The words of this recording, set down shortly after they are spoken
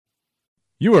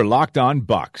You are Locked On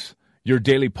Bucks, your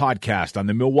daily podcast on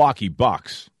the Milwaukee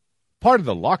Bucks. Part of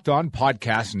the Locked On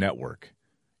Podcast Network.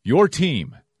 Your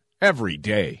team every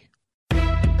day.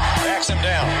 Backs him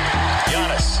down.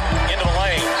 Giannis into the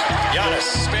lane. Giannis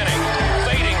spinning.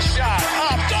 Fading shot.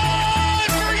 Up. Good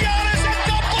for Giannis at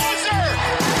the buzzer.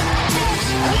 Bucks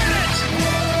win it.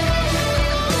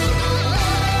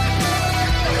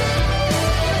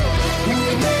 We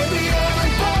may be young,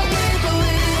 but we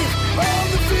believe on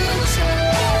the future.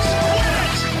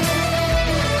 Bucks win it.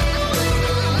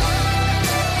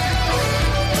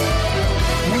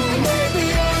 We may be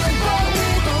young, but we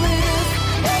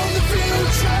believe on the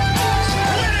future.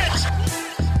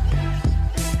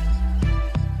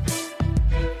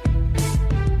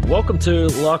 Welcome to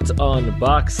Locked On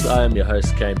Bucks. I'm your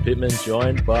host, Kane Pittman,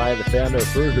 joined by the founder of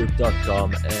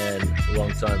BrewHoop.com and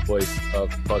longtime voice of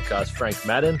the podcast, Frank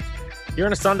Madden. Here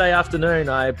on a Sunday afternoon,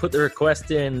 I put the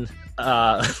request in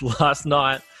last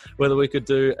night whether we could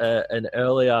do an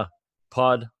earlier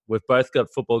pod. We've both got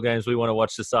football games we want to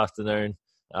watch this afternoon.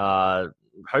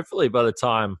 Hopefully by the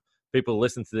time people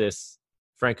listen to this,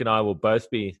 Frank and I will both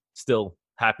be still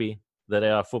happy that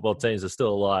our football teams are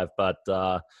still alive. But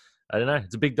I don't know.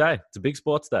 It's a big day. It's a big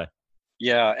sports day.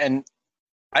 Yeah, and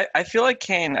I feel like,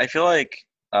 Kane,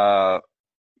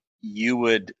 you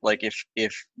would, like,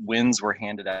 if wins were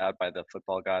handed out by the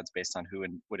football gods based on who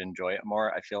would enjoy it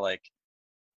more, I feel like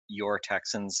your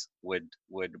Texans would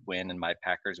win and my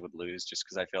Packers would lose, just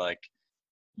because I feel like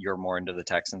you're more into the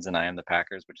Texans than I am the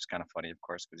Packers, which is kind of funny, of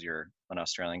course, because you're an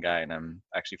Australian guy and I'm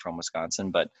actually from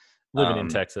Wisconsin. But Living in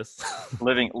Texas.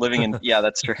 living in, yeah,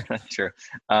 that's true. That's true.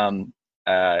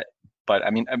 But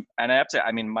I mean, and I have to,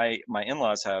 I mean, my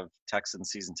in-laws have Texans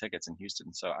season tickets in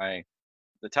Houston. So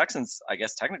the Texans, I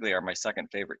guess, technically are my second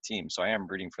favorite team. So I am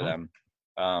rooting for them.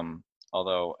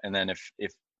 Although, and then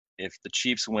if the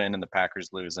Chiefs win and the Packers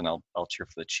lose, then I'll cheer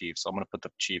for the Chiefs. So I'm going to put the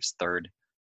Chiefs third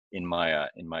in my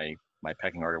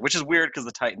pecking order, which is weird because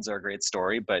the Titans are a great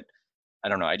story, but I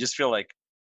don't know. I just feel like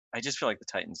the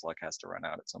Titans' luck has to run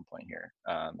out at some point here.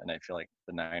 And I feel like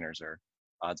the Niners are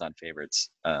odds-on favorites.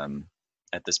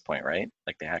 At this point, right?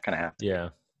 Like they kind of have to.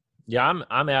 Yeah.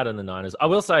 I'm out on the Niners. I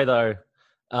will say though,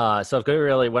 so I've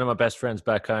got one of my best friends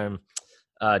back home,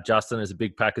 Justin, is a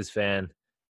big Packers fan,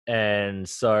 and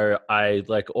so I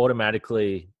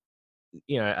automatically,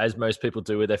 as most people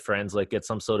do with their friends, get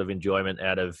some sort of enjoyment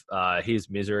out of his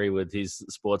misery with his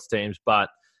sports teams. But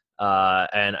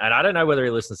and I don't know whether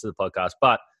he listens to the podcast,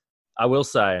 but I will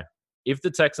say if the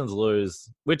Texans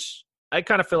lose, which I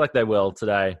kind of feel like they will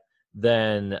today,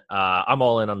 then I'm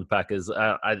all in on the Packers.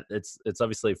 It's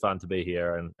obviously fun to be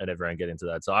here and everyone get into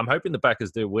that. So I'm hoping the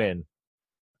Packers do win.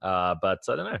 But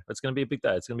I don't know. It's going to be a big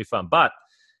day. It's going to be fun. But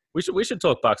we should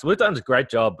talk Bucks. We've done a great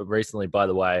job recently, by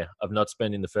the way, of not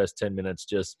spending the first 10 minutes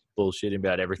just bullshitting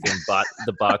about everything but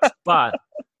the Bucks. But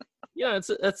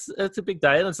it's a big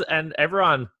day, and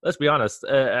everyone. Let's be honest.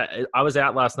 I was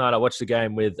out last night. I watched the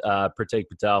game with Pratik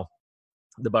Patel,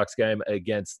 the Bucks game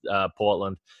against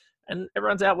Portland. And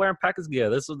everyone's out wearing Packers gear.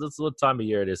 This is what time of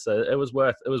year it is. So it was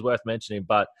worth mentioning.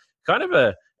 But kind of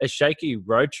a shaky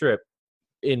road trip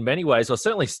in many ways. Well,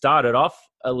 certainly started off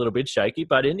a little bit shaky,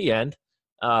 but in the end,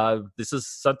 this is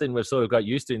something we've sort of got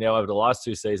used to now over the last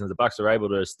two seasons. The Bucks are able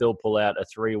to still pull out a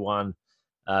 3-1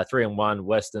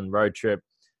 Western road trip.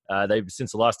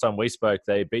 Since the last time we spoke,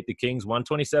 they beat the Kings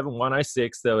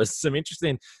 127-106. There was some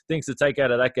interesting things to take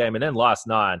out of that game. And then last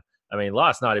night,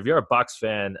 if you're a Bucks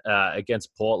fan against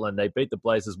Portland, they beat the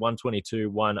Blazers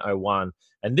 122-101.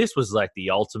 And this was like the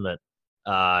ultimate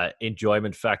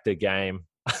enjoyment factor game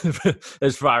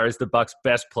as far as the Bucks'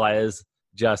 best players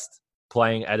just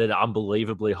playing at an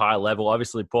unbelievably high level.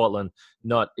 Obviously, Portland,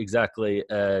 not exactly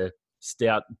a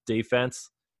stout defense,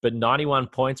 but 91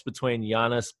 points between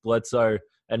Giannis, Bledsoe,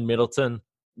 and Middleton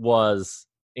was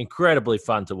incredibly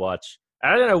fun to watch.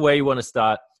 I don't know where you want to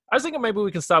start. I was thinking maybe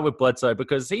we can start with Bledsoe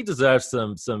because he deserves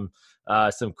some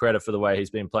credit for the way he's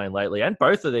been playing lately. And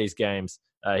both of these games,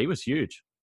 he was huge.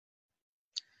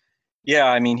 Yeah,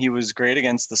 I mean, he was great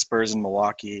against the Spurs in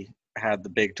Milwaukee. Had the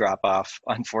big drop-off,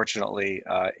 unfortunately,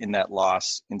 in that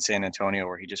loss in San Antonio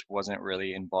where he just wasn't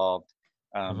really involved,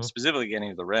 specifically getting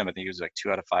to the rim. I think he was like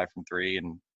 2 out of 5 from 3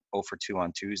 and 0 for 2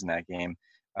 on 2s in that game.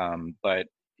 But,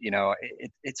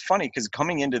 it's funny because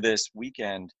coming into this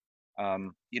weekend,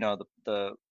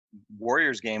 the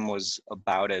Warriors game was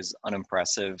about as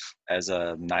unimpressive as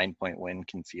a 9-point win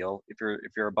can feel if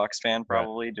you're a Bucks fan,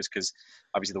 probably, right. Just because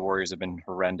obviously the Warriors have been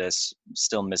horrendous,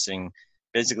 still missing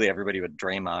basically everybody but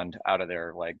Draymond out of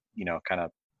their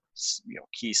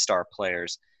key star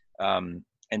players. And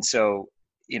so,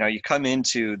 you come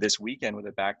into this weekend with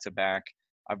a back-to-back.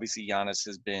 Obviously, Giannis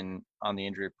has been on the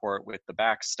injury report with the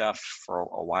back stuff for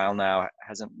a while now.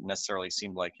 Hasn't necessarily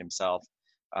seemed like himself.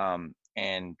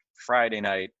 And Friday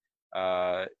night,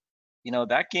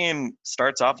 that game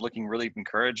starts off looking really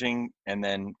encouraging and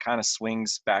then kind of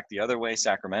swings back the other way.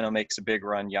 Sacramento makes a big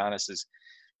run. Giannis is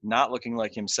not looking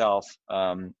like himself.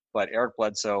 But Eric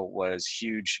Bledsoe was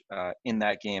huge in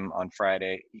that game on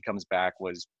Friday. He comes back,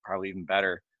 was probably even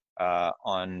better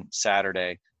on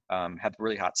Saturday. Had a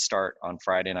really hot start on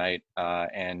Friday night,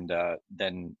 and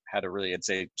then had a really, I'd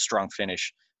say, strong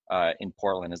finish in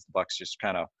Portland as the Bucks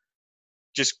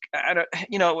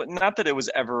not that it was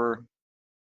ever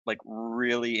like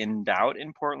really in doubt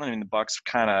in Portland. I mean, the Bucks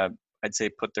kind of, I'd say,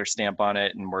 put their stamp on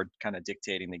it and were kind of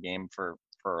dictating the game for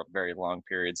very long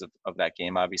periods of that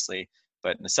game, obviously.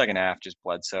 But in the second half, just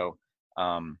Bledsoe,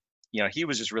 he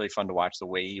was just really fun to watch the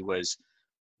way he was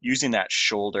using that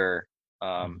shoulder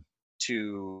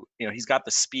he's got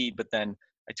the speed, but then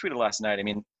I tweeted last night, I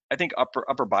mean, I think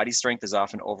upper body strength is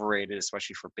often overrated,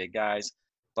 especially for big guys.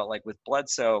 But like with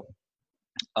Bledsoe,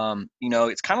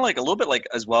 it's kind of like a little bit like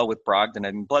as well with Brogdon.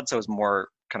 I mean, Bledsoe is more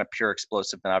kind of pure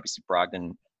explosive than obviously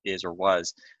Brogdon is or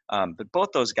was. But both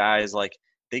those guys, like,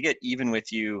 they get even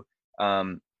with you.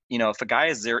 If a guy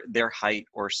is their height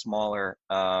or smaller,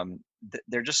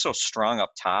 they're just so strong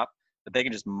up top that they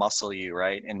can just muscle you,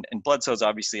 right? And Bledsoe's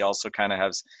obviously also kind of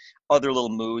has other little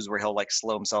moves where he'll like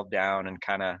slow himself down and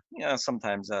kind of,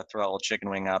 sometimes throw a little chicken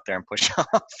wing out there and push off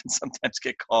and sometimes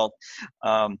get called.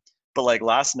 But like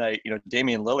last night,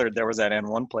 Damian Lillard, there was that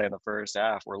N1 play in the first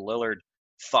half where Lillard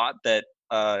thought that,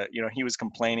 he was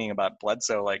complaining about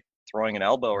Bledsoe like throwing an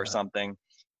elbow or something.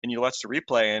 And you watch the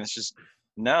replay and it's just,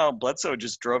 no, Bledsoe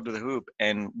just drove to the hoop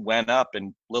and went up,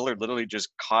 and Lillard literally just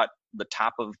caught the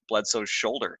top of Bledsoe's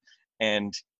shoulder.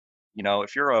 And,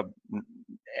 if you're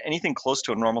anything close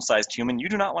to a normal sized human, you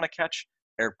do not want to catch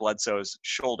Eric Bledsoe's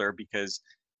shoulder because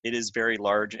it is very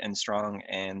large and strong.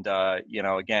 And,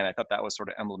 again, I thought that was sort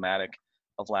of emblematic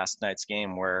of last night's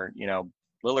game where,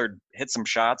 Lillard hit some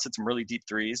shots, hit some really deep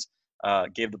threes,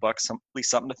 gave the Bucks at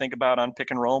least something to think about on pick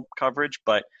and roll coverage.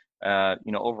 But,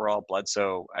 overall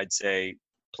Bledsoe, I'd say,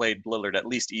 played Lillard at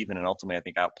least even, and ultimately I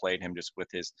think outplayed him just with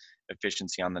his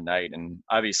efficiency on the night. And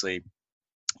obviously,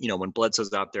 when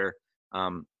Bledsoe's out there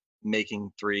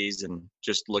making threes and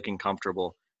just looking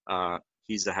comfortable,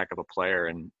 he's a heck of a player.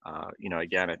 And,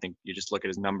 again, I think you just look at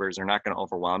his numbers, they're not going to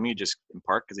overwhelm you just in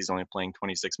part because he's only playing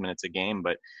 26 minutes a game,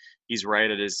 but he's right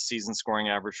at his season scoring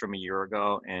average from a year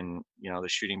ago. And, the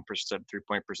shooting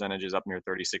three-point percentage is up near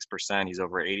 36%. He's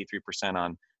over 83%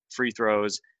 on free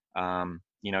throws.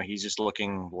 He's just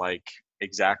looking like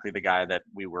exactly the guy that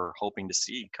we were hoping to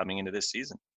see coming into this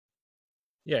season.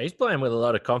 Yeah, he's playing with a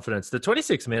lot of confidence. The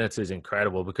 26 minutes is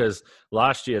incredible because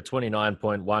last year,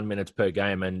 29.1 minutes per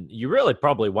game. And you really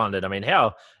probably wondered, I mean,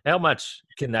 how much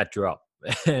can that drop?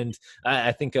 And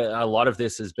I think a lot of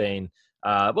this has been,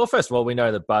 first of all, we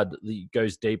know that Bud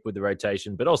goes deep with the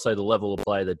rotation, but also the level of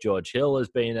play that George Hill has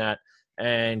been at.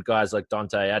 And guys like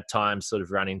Dante at times sort of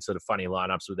running sort of funny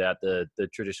lineups without the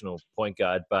traditional point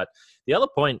guard. But the other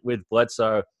point with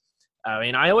Bledsoe, I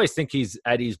mean, I always think he's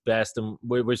at his best, and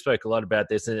we spoke a lot about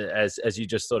this as you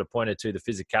just sort of pointed to, the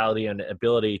physicality and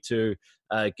ability to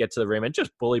get to the rim and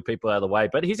just bully people out of the way.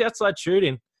 But his outside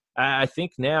shooting, I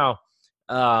think now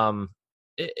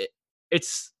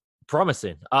it's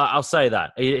promising. I'll say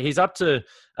that. He's up to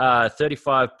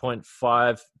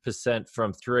 35.5%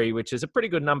 from three, which is a pretty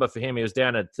good number for him. He was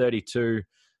down at 32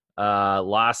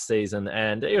 last season,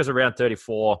 and he was around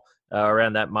 34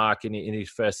 around that mark in his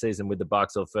first season with the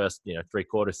Bucks, or first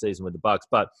three-quarter season with the Bucks.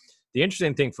 But the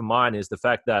interesting thing for mine is the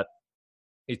fact that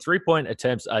his three-point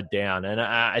attempts are down, and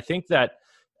I think that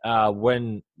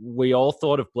when we all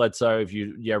thought of Bledsoe,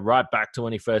 right back to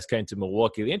when he first came to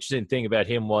Milwaukee, the interesting thing about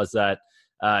him was that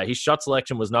his shot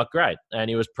selection was not great, and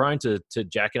he was prone to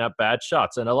jacking up bad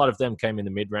shots, and a lot of them came in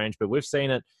the mid-range. But we've seen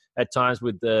it at times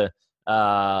with the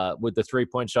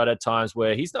three-point shot at times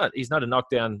where he's not a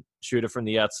knockdown shooter from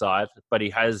the outside, but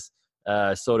he has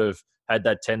sort of had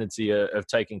that tendency of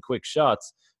taking quick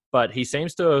shots. But he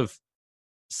seems to have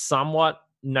somewhat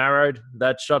narrowed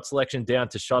that shot selection down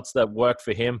to shots that work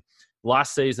for him.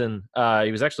 Last season,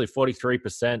 he was actually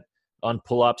 43% on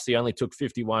pull-ups. He only took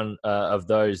 51 of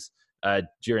those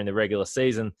during the regular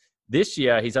season. This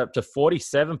year, he's up to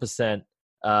 47%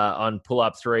 on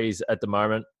pull-up threes at the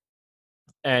moment.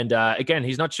 And again,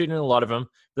 he's not shooting a lot of them,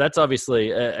 but that's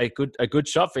obviously a good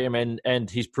shot for him. And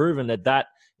he's proven that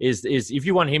is if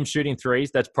you want him shooting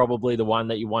threes, that's probably the one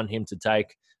that you want him to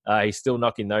take. He's still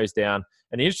knocking those down.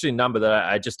 An interesting number that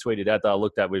I just tweeted out that I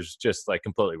looked at was just like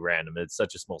completely random. It's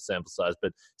such a small sample size,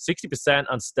 but 60%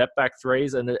 on step back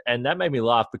threes. And that made me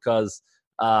laugh because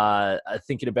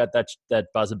thinking about that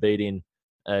buzzer beating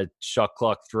shot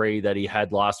clock three that he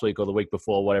had last week or the week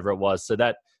before, whatever it was. So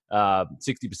that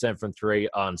 60% from three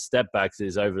on step backs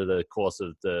is over the course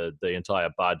of the entire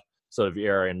Bud sort of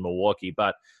era in Milwaukee.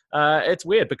 But it's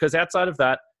weird because outside of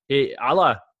that,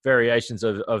 other variations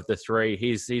of the three,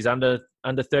 he's under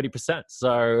 30%.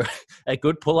 So a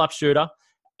good pull-up shooter.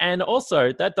 And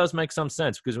also, that does make some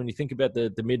sense because when you think about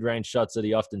the mid-range shots that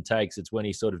he often takes, it's when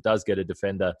he sort of does get a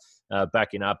defender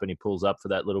backing up and he pulls up for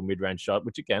that little mid-range shot,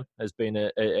 which, again, has been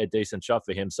a decent shot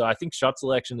for him. So I think shot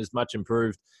selection is much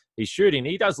improved. He's shooting.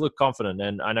 He does look confident.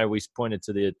 And I know we pointed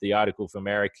to the article from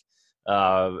Eric,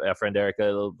 our friend Eric,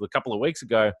 a couple of weeks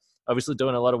ago, obviously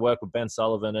doing a lot of work with Ben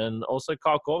Sullivan and also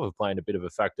Kyle Korver playing a bit of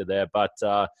a factor there. But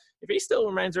if he still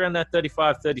remains around that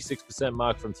 35-36%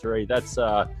 mark from three, that's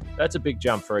a big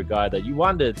jump for a guy that you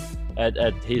wondered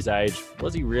at his age,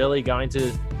 was he really going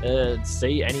to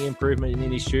see any improvement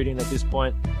in his shooting at this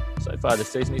point? So far this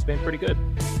season, he's been pretty good.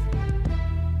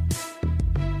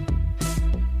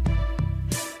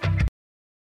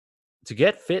 To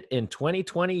get fit in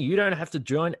 2020, you don't have to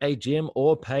join a gym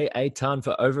or pay a ton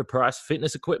for overpriced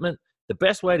fitness equipment. The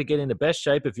best way to get in the best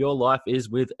shape of your life is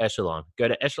with Echelon. Go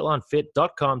to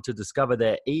echelonfit.com to discover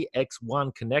their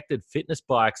EX1 connected fitness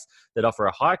bikes that offer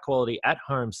a high-quality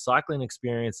at-home cycling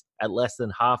experience at less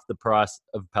than half the price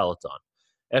of Peloton.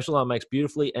 Echelon makes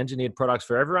beautifully engineered products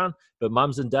for everyone, but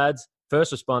mums and dads,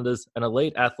 first responders, and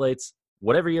elite athletes,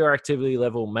 whatever your activity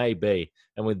level may be.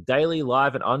 And with daily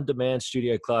live and on-demand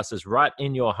studio classes right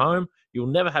in your home, you'll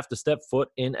never have to step foot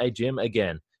in a gym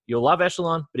again. You'll love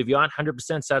Echelon, but if you aren't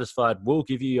 100% satisfied, we'll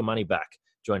give you your money back.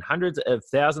 Join hundreds of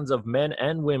thousands of men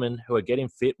and women who are getting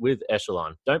fit with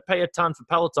Echelon. Don't pay a ton for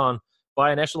Peloton.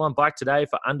 Buy an Echelon bike today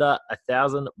for under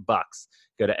 $1,000.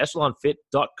 Go to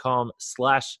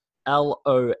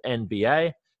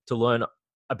echelonfit.com/LONBA to learn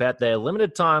about their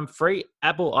limited time free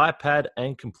Apple iPad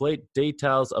and complete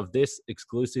details of this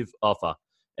exclusive offer.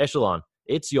 Echelon,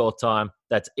 it's your time.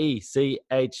 That's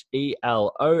ECHELON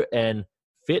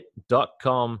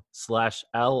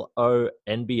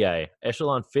fit.com/LONBA.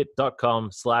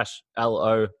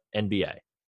 echelonfit.com/LONBA.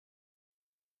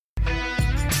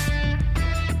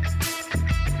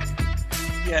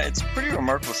 Yeah, it's pretty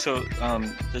remarkable. So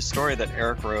the story that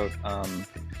Eric wrote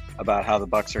about how the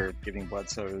Bucks are giving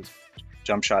Bledsoe's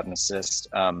jump shot and assist.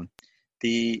 Let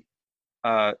me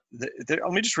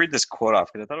just read this quote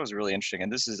off because I thought it was really interesting.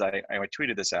 And this is I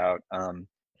tweeted this out.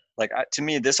 To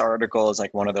me, this article is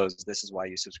like one of those, this is why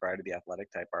you subscribe to the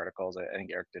Athletic type articles. I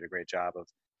think Eric did a great job of,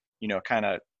 kind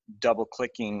of double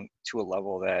clicking to a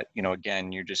level that,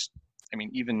 again, you're just,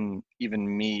 even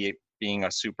me being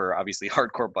a super obviously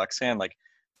hardcore Bucks fan, like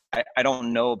I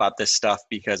don't know about this stuff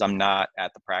because I'm not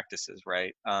at the practices.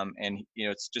 Right. And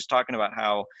it's just talking about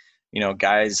how,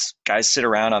 guys sit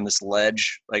around on this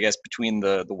ledge, I guess, between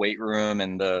the weight room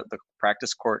and the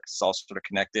practice court. It's all sort of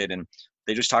connected, and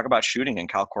they just talk about shooting.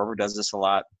 And Kyle Korver does this a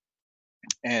lot.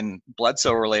 And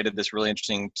Bledsoe related this really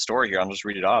interesting story here. I'll just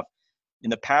read it off. In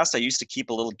the past, I used to keep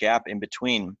a little gap in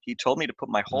between. He told me to put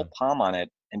my whole palm on it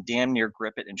and damn near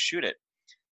grip it and shoot it.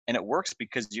 And it works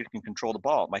because you can control the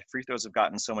ball. My free throws have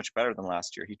gotten so much better than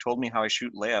last year. He told me how I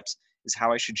shoot layups is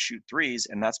how I should shoot threes,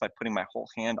 and that's by putting my whole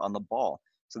hand on the ball.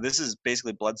 So this is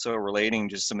basically Bledsoe relating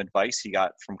just some advice he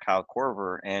got from Kyle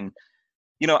Korver. And,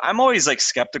 I'm always like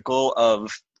skeptical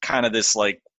of kind of this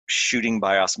like shooting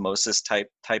by osmosis type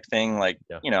thing. Like,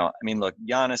 look,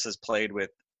 Giannis has played with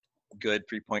good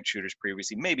 3-point shooters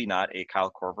previously, maybe not a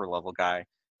Kyle Korver level guy,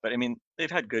 but they've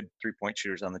had good 3-point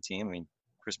shooters on the team.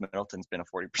 Chris Middleton's been a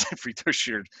 40% free throw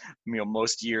shooter,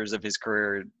 most years of his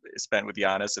career spent with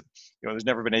Giannis. And, there's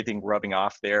never been anything rubbing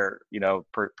off there,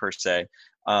 per se.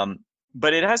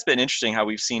 But it has been interesting how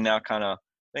we've seen now kind of,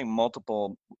 I think,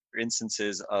 multiple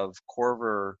instances of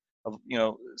Korver, of,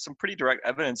 some pretty direct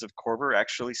evidence of Korver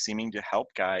actually seeming to help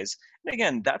guys. And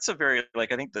again, that's a very, I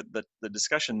think the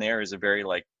discussion there is a very,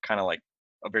 kind of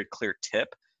a very clear tip.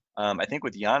 I think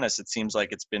with Giannis, it seems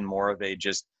like it's been more of a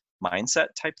just mindset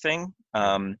type thing.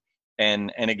 And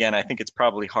again, I think it's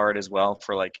probably hard as well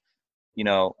for Kyle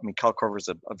Korver's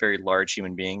a very large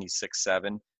human being. He's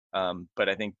 6'7". But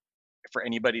I think for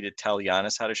anybody to tell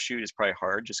Giannis how to shoot is probably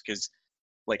hard just because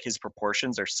his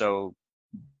proportions are so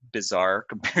bizarre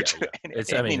compared to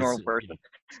any normal person.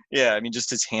 Yeah. Just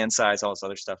his hand size, all this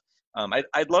other stuff.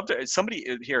 I'd love to, somebody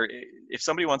here, if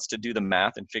somebody wants to do the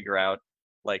math and figure out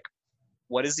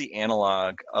what is the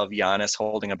analog of Giannis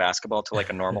holding a basketball to like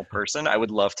a normal person? I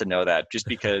would love to know that, just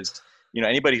because,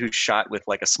 anybody who's shot with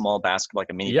like a small basketball,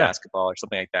 like a mini basketball or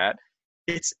something like that,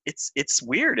 it's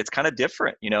weird. It's kind of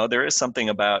different. There is something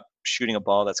about shooting a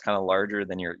ball that's kind of larger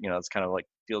than it's kind of like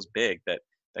feels big, that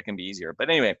can be easier. But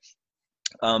anyway,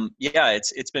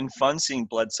 it's been fun seeing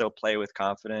Bledsoe play with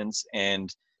confidence, and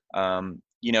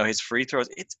his free throws.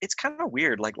 It's kind of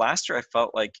weird. Like last year, I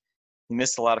felt like he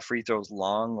missed a lot of free throws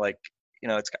long. Like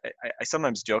I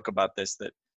sometimes joke about this,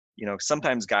 that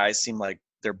sometimes guys seem like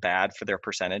they're bad for their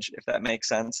percentage, if that makes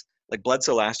sense. Like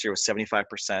Bledsoe last year was 75%,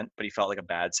 but he felt like a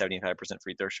bad 75%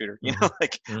 free throw shooter.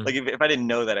 Like if I didn't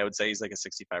know that, I would say he's like a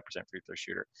 65% free throw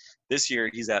shooter. This year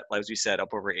he's at, as we said, up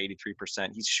over 83%.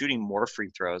 He's shooting more free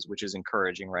throws, which is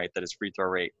encouraging, right? That his free throw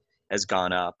rate has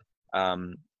gone up,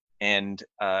 and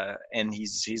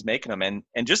he's making them,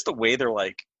 and just the way they're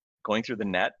like going through the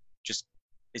net,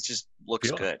 it just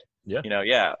looks good.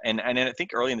 Yeah. And I think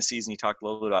early in the season he talked a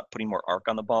little bit about putting more arc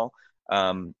on the ball.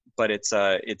 But it's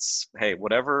hey,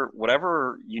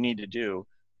 whatever you need to do,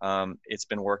 it's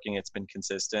been working, it's been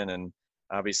consistent, and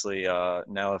obviously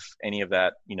now if any of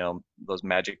that, those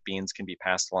magic beans can be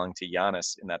passed along to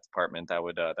Giannis in that department, that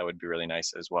would be really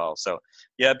nice as well. So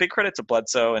yeah, big credit to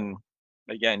Bledsoe, and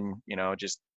again,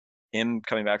 just him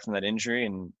coming back from that injury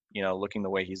and looking the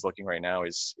way he's looking right now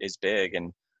is big.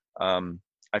 And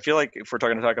I feel like if we're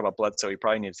going to talk about Bledsoe, we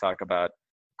probably need to talk about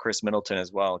Chris Middleton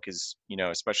as well, because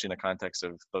especially in the context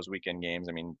of those weekend games,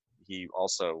 I mean, he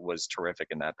also was terrific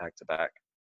in that back-to-back.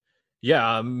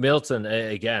 Yeah, Middleton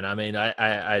again. I mean,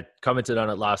 I commented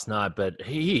on it last night, but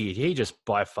he just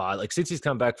by far, like, since he's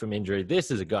come back from injury,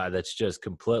 this is a guy that's just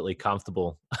completely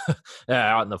comfortable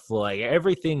out on the floor. Like,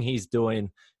 everything he's doing,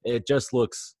 it just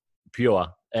looks pure,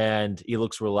 and he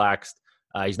looks relaxed.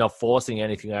 He's not forcing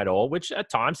anything at all, which at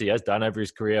times he has done over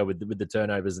his career with the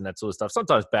turnovers and that sort of stuff.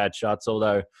 Sometimes bad shots,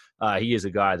 although he is a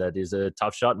guy that is a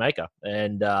tough shot maker.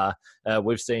 And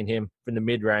we've seen him from the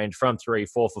mid-range, from 3,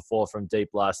 4 for 4 from deep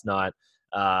last night.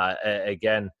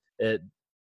 Again,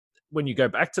 when you go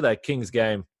back to that Kings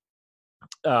game,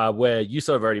 where you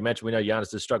sort of already mentioned, we know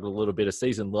Giannis has struggled a little bit, a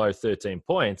season low 13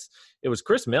 points. It was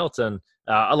Chris Middleton,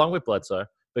 along with Bledsoe,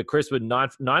 but Chris with 9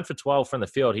 for 12 from the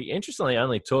field. He interestingly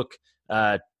only took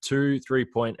 2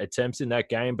 3-point attempts in that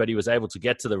game, but he was able to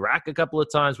get to the rack a couple of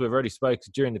times. We've already spoke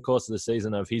during the course of the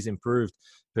season of his improved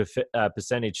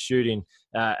percentage shooting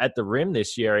at the rim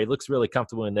this year. He looks really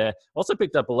comfortable in there. Also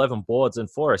picked up 11 boards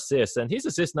and 4 assists, and his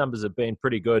assist numbers have been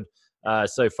pretty good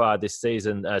so far this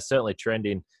season, certainly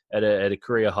trending at a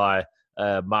career high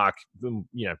mark,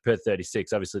 per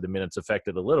 36. Obviously, the minutes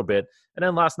affected a little bit. And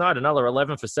then last night, another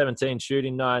 11 for 17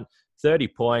 shooting night, 30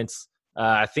 points.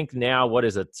 I think now, what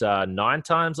is it, 9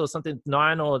 times or something,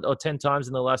 9 or 10 times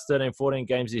in the last 13, 14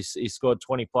 games, he scored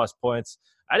 20-plus points.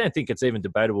 I don't think it's even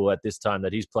debatable at this time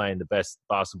that he's playing the best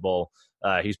basketball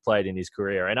he's played in his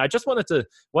career. And I just wanted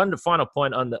one final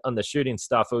point on the shooting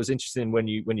stuff. It was interesting when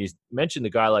you mentioned a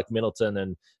guy like Middleton,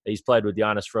 and he's played with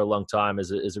Giannis for a long time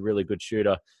as a really good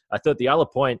shooter. I thought the other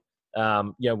point,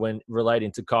 when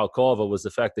relating to Kyle Korver, was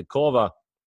the fact that Korver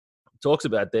talks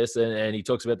about this, and he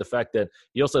talks about the fact that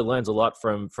he also learns a lot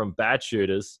from bad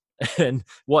shooters and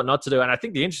what not to do. And I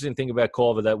think the interesting thing about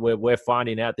Korver that we're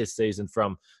finding out this season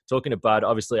from talking about,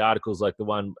 obviously, articles like the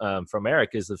one from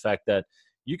Eric, is the fact that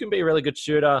you can be a really good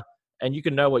shooter and you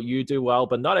can know what you do well,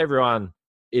 but not everyone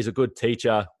is a good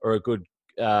teacher or a good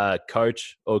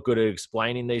coach or good at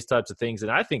explaining these types of things.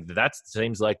 And I think that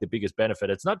seems like the biggest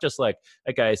benefit. It's not just like,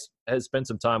 okay, spend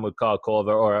some time with Kyle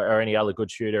Korver or any other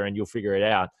good shooter and you'll figure it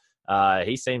out.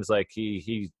 He seems like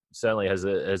he certainly has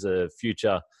a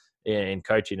future in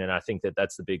coaching, and I think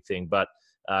that's the big thing. But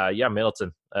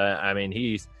Middleton, I mean,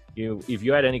 if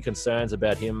you had any concerns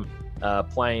about him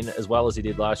playing as well as he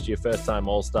did last year, first-time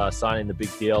All-Star, signing the big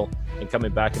deal and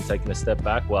coming back and taking a step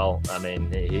back, well, I mean,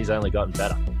 he's only gotten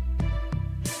better.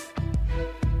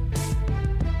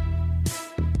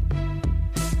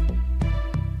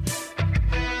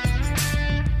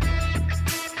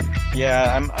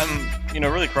 Yeah, I'm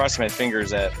really crossing my fingers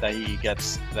that he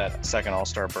gets that second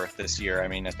All-Star berth this year. I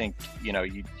mean, I think, you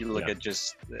look at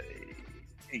just,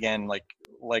 again, like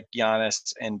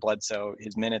Giannis and Bledsoe,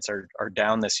 his minutes are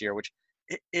down this year, which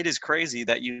it is crazy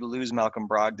that you lose Malcolm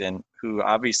Brogdon, who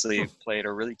obviously played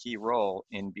a really key role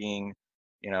in being,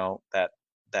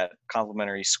 that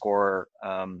complementary scorer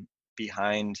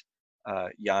behind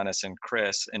Giannis and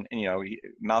Chris. And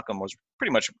Malcolm was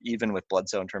pretty much even with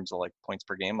Bledsoe in terms of like points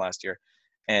per game last year,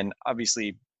 and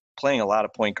obviously playing a lot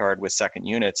of point guard with second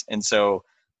units. And so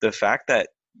the fact that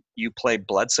you play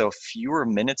Bledsoe fewer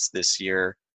minutes this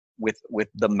year with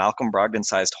the Malcolm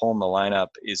Brogdon-sized hole in the lineup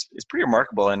is pretty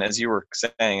remarkable. And as you were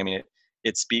saying, I mean,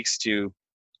 it speaks to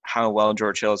how well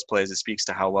George Hill plays. It speaks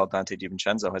to how well Dante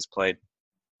DiVincenzo has played,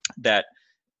 that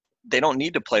they don't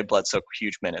need to play Bledsoe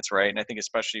huge minutes, right? And I think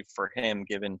especially for him,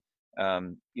 given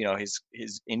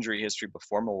his injury history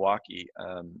before Milwaukee,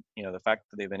 the fact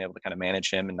that they've been able to kind of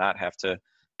manage him and not have to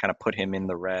kind of put him in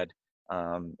the red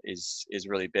is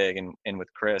really big. And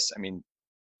with Chris, I mean,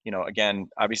 again,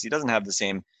 obviously he doesn't have the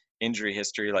same injury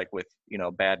history like with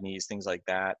bad knees, things like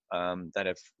that, that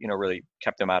have really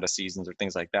kept him out of seasons or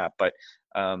things like that. But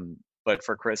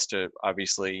for Chris to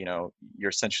obviously, you're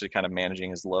essentially kind of managing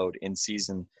his load in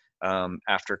season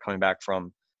after coming back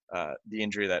from the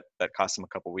injury that cost him a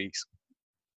couple weeks.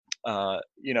 I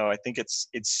think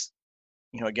it's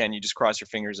again, you just cross your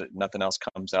fingers that nothing else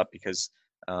comes up, because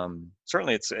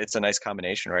certainly it's a nice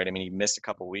combination, right? I mean, he missed a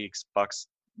couple weeks. Bucks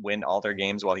win all their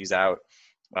games while he's out.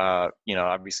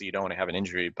 Obviously you don't want to have an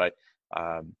injury, but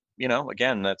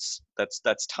again,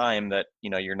 that's time that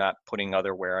you're not putting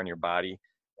other wear on your body.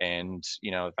 And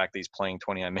the fact that he's playing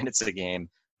 29 minutes a game,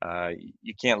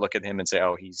 you can't look at him and say,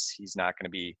 oh, he's not going to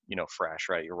be fresh,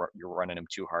 right? You're running him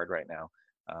too hard right now.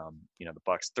 The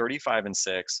Bucks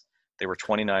 35-6. They were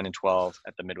 29-12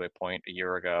 at the midway point a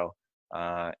year ago,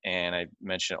 and I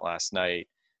mentioned it last night.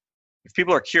 If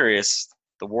people are curious,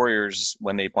 the Warriors,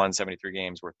 when they won 73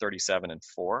 games, were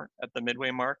 37-4 at the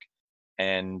midway mark,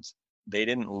 and they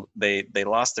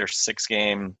lost their sixth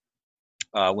game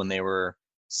when they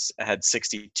had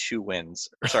 62 wins.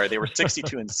 Sorry, they were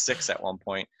 62-6 at one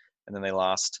point, and then they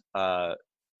lost that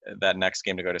next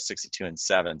game to go to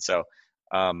 62-7. So,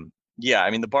 I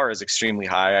mean, the bar is extremely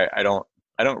high. I don't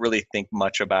really think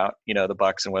much about the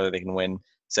Bucks and whether they can win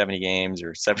 70 games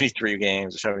or 73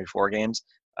 games or 74 games.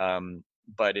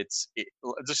 But let's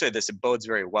just say this: it bodes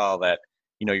very well that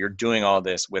you're doing all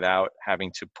this without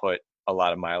having to put a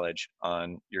lot of mileage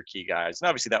on your key guys. And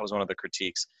obviously, that was one of the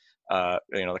critiques. The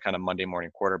kind of Monday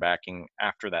morning quarterbacking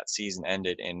after that season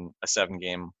ended in a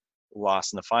 7-game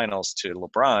loss in the finals to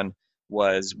LeBron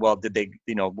was, well, did they,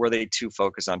 were they too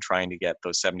focused on trying to get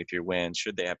those 73 wins?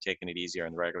 Should they have taken it easier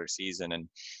in the regular season? And,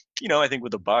 I think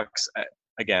with the Bucks,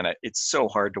 again, it's so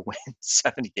hard to win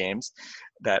 70 games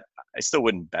that I still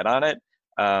wouldn't bet on it.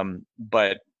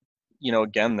 But,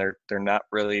 again, they're not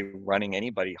really running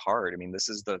anybody hard. I mean, this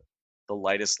is the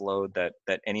lightest load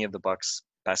that any of the Bucks'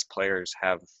 best players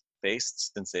have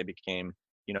faced since they became,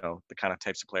 the kind of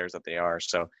types of players that they are.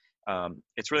 So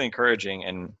it's really encouraging.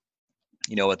 And,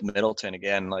 with Middleton,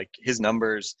 again, like his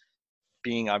numbers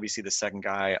being obviously the second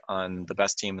guy on the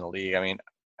best team in the league. I mean,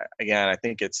 again, I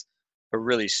think it's a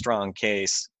really strong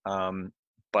case.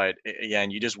 But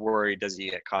again, you just worry, does he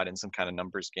get caught in some kind of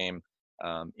numbers game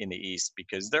in the East?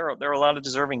 Because there are a lot of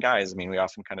deserving guys. I mean, we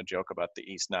often kind of joke about the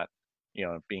East not,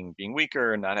 being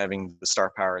weaker and not having the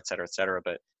star power, et cetera, et cetera.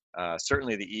 But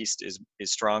certainly the East is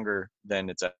stronger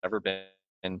than it's ever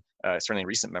been, certainly in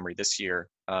recent memory this year.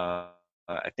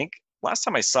 I think last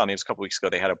time I saw them, it was a couple weeks ago,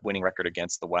 they had a winning record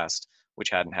against the West, which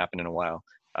hadn't happened in a while.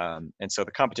 And so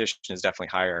the competition is definitely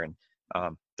higher. And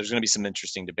there's going to be some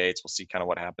interesting debates. We'll see kind of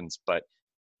what happens. But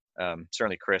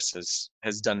certainly Chris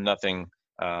has done nothing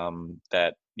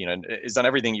that, has done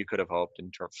everything you could have hoped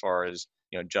as far as,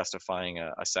 justifying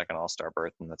a second All-Star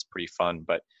berth. And that's pretty fun.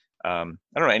 But I don't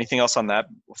know, anything else on that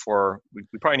before we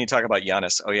probably need to talk about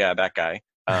Giannis. Oh yeah, that guy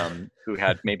who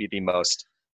had maybe the most,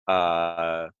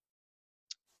 I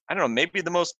don't know, maybe the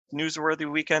most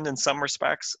newsworthy weekend in some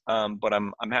respects. But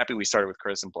I'm happy we started with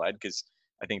Chris and Bled, because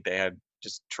I think they had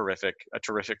just a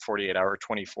terrific 48 hour,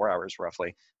 24 hours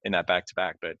roughly in that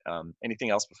back-to-back. But anything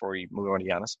else before we move on to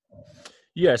Giannis?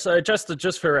 Yeah, so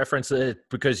just for reference,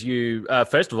 because you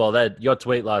first of all, that your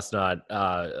tweet last night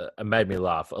made me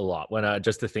laugh a lot when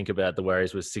just to think about the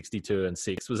Warriors was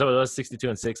 62-6. Was that what it was,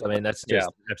 62-6? I mean, that's just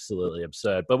absolutely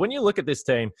absurd. But when you look at this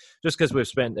team, just because we've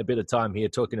spent a bit of time here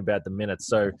talking about the minutes,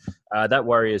 so that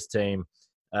Warriors team,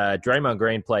 Draymond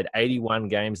Green played 81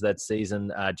 games that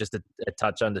season, just a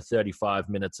touch under 35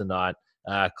 minutes a night.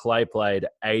 Clay played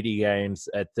 80 games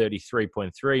at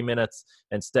 33.3 minutes,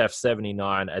 and Steph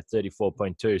 79 at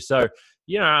 34.2. So,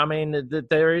 I mean,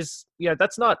 there is,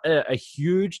 that's not a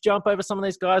huge jump over some of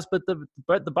these guys, but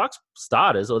the Bucks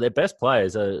starters or their best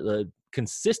players are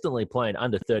consistently playing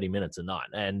under 30 minutes a night.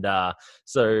 And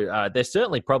so they're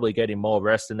certainly probably getting more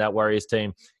rest in that Warriors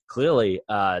team. Clearly,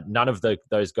 none of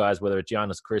those guys, whether it's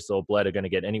Giannis, Chris, or Bled, are going to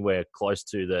get anywhere close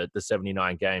to the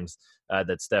 79 games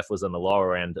that Steph was on the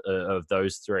lower end of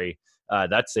those three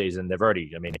that season. They've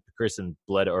already, I mean, Chris and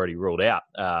Bled are already ruled out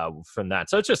from that.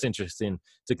 So it's just interesting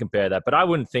to compare that. But I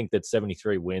wouldn't think that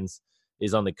 73 wins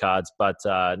is on the cards. But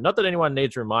not that anyone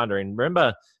needs reminding.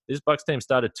 Remember, this Bucks team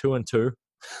started 2-2,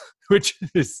 which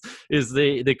is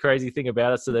the crazy thing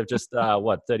about it. So they've just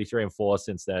 33-4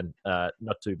 since then.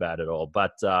 Not too bad at all.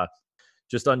 But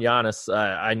just on Giannis,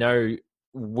 I know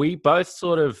we both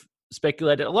sort of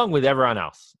speculated, along with everyone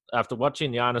else, after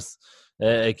watching Giannis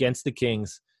against the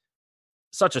Kings.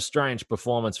 Such a strange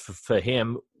performance for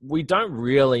him. We don't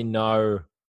really know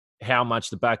how much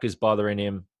the back is bothering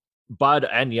him. Bud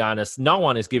and Giannis, no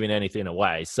one is giving anything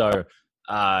away. So,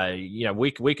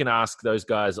 we can ask those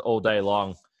guys all day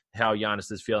long how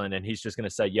Giannis is feeling, and he's just going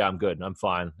to say, yeah, I'm good. I'm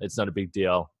fine. It's not a big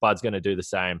deal. Bud's going to do the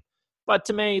same. But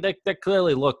to me, that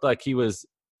clearly looked like he was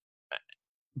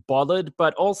bothered,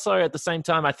 but also at the same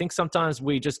time, I think sometimes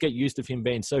we just get used to him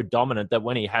being so dominant that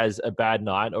when he has a bad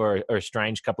night or a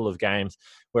strange couple of games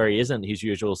where he isn't his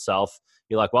usual self,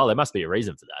 you're like, well, there must be a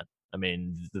reason for that. I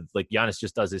mean, like Giannis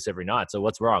just does this every night. So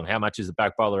what's wrong? How much is the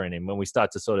back bothering him? When we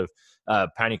start to sort of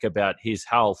panic about his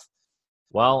health,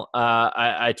 well,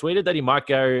 I tweeted that he might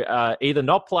go either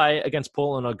not play against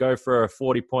Portland or go for a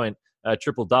 40-point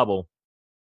triple-double.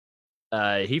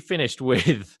 He finished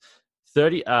with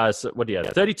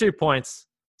 32 points,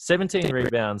 17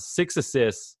 rebounds, 6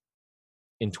 assists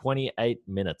in 28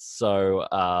 minutes.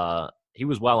 So he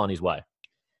was well on his way.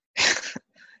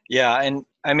 Yeah, and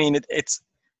I mean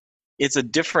it's a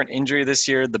different injury this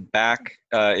year. The back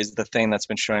is the thing that's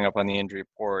been showing up on the injury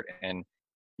report, and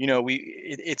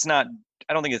it's not.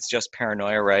 I don't think it's just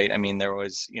paranoia, right? I mean, there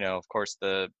was, of course,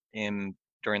 him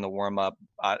during the warm up,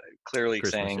 clearly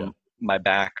Christmas, saying my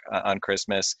back on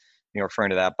Christmas. Referring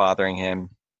to that bothering him.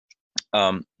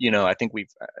 I think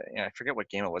I forget what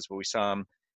game it was, but we saw him,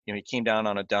 he came down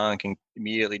on a dunk and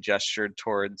immediately gestured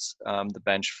towards the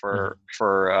bench for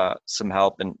some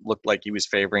help and looked like he was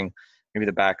favoring maybe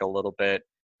the back a little bit.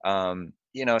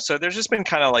 So there's just been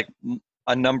kind of like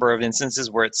a number of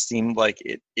instances where it seemed like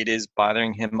it is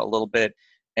bothering him a little bit.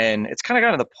 And it's kind of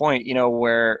gotten to the point,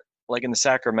 where like in the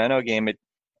Sacramento game, it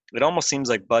almost seems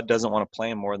like Bud doesn't want to play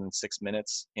him more than 6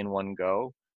 minutes in one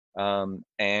go.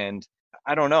 And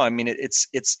I don't know. I mean, it's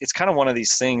kind of one of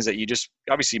these things that you just,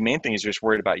 obviously main thing is you're just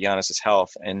worried about Giannis's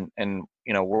health. And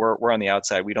we're on the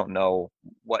outside. We don't know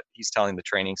what he's telling the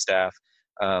training staff,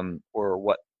 or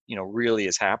what, really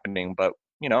is happening. But,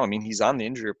 I mean, he's on the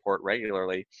injury report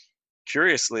regularly.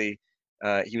 Curiously,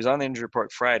 he was on the injury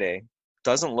report Friday,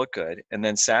 doesn't look good. And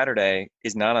then Saturday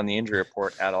is not on the injury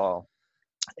report at all.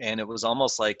 And it was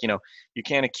almost like, you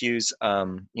can't accuse,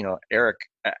 Eric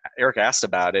asked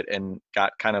about it and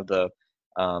got kind of the,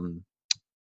 I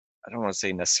don't want to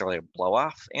say necessarily a blow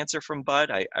off answer from Bud.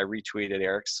 I retweeted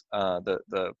Eric's,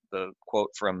 the quote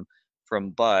from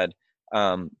Bud.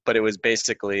 But it was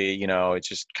basically, it's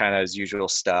just kind of his usual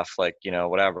stuff, like,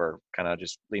 whatever, kind of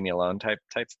just leave me alone type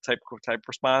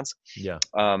response. Yeah.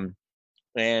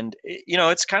 And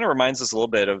it's kind of reminds us a little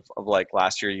bit of like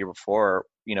last year before,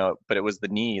 but it was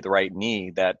the right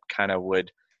knee that kind of would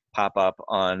pop up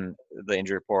on the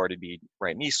injury report. It'd be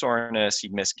right knee soreness.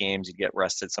 He'd miss games. He'd get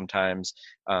rested sometimes.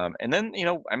 And then,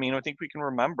 I think we can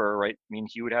remember, right? I mean,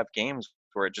 he would have games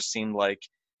where it just seemed like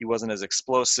he wasn't as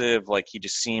explosive. Like he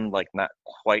just seemed like not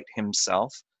quite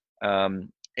himself. And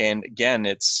again,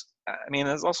 it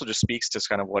also just speaks to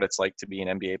kind of what it's like to be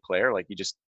an NBA player. Like you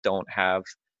just don't have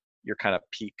your kind of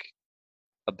peak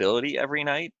ability every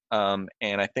night. And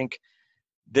I think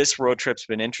this road trip's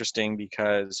been interesting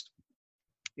because,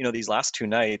 these last 2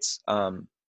 nights,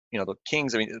 the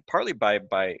Kings, partly by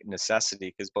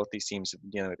necessity, because both these teams have been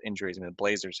dealing with injuries. The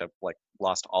Blazers have like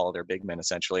lost all of their big men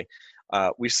essentially.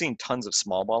 We've seen tons of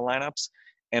small ball lineups.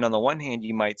 And on the one hand,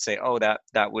 you might say, oh, that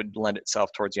would lend itself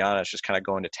towards Giannis just kind of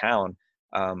going to town.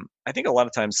 I think a lot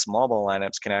of times small ball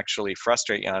lineups can actually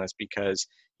frustrate Giannis because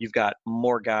you've got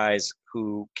more guys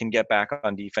who can get back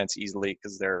on defense easily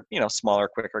because they're, smaller,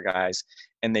 quicker guys.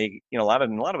 And they, in a lot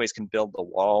of ways can build the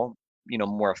wall,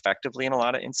 more effectively in a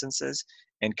lot of instances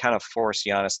and kind of force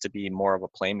Giannis to be more of a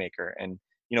playmaker. And,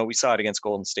 we saw it against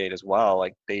Golden State as well.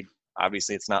 Like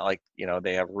obviously it's not like,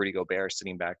 they have Rudy Gobert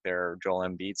sitting back there or Joel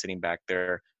Embiid sitting back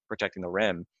there protecting the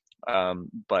rim.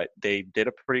 But they did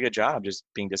a pretty good job just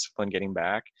being disciplined, getting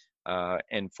back,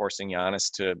 and forcing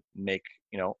Giannis to make,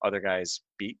 other guys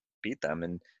beat them.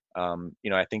 And,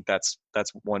 I think that's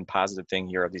one positive thing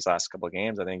here of these last couple of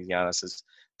games. I think Giannis has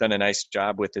done a nice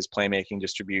job with his playmaking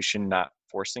distribution, not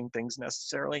forcing things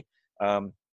necessarily.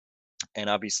 And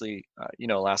obviously,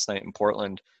 last night in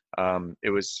Portland, it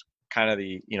was kind of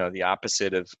the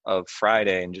opposite of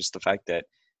Friday, and just the fact that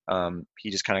he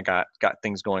just kind of got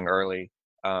things going early.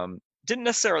 Didn't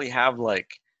necessarily have like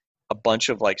a bunch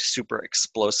of like super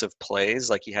explosive plays.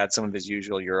 Like he had some of his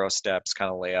usual Euro steps,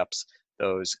 kind of layups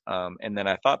those. And then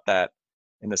I thought that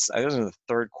I was in the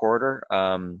third quarter,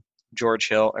 George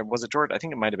Hill, or was it George? I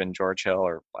think it might have been George Hill,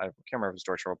 or I can't remember if it was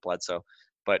George Hill or Bledsoe,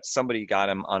 but somebody got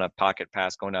him on a pocket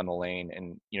pass going down the lane,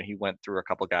 and he went through a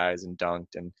couple guys and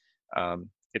dunked, and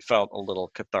it felt a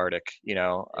little cathartic,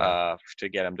 to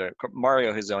get him to.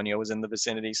 Mario Hezonja was in the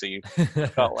vicinity, so you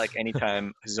felt like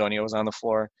anytime Hezonja was on the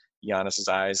floor, Giannis's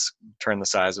eyes turned the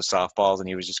size of softballs, and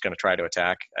he was just going to try to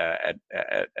attack at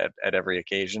every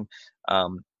occasion.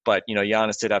 But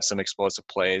Giannis did have some explosive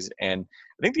plays, and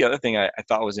I think the other thing I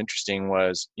thought was interesting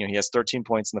was he has 13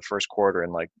 points in the first quarter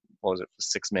in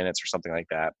 6 minutes or something like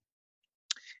that.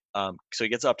 So he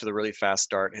gets up to the really fast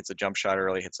start, hits a jump shot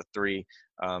early, hits a three,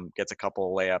 gets a couple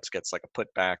of layups, gets like a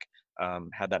putback,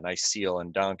 had that nice seal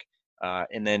and dunk,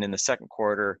 and then in the second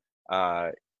quarter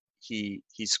he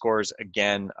scores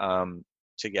again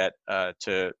to get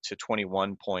to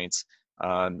 21 points,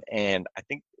 and I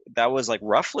think that was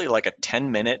roughly a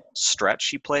 10-minute stretch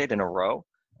he played in a row,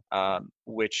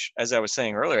 which, as I was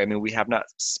saying earlier, I mean, we have not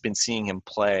been seeing him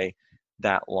play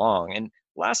that long. And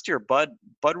last year, Bud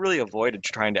really avoided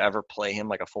trying to ever play him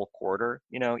like a full quarter,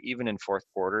 even in fourth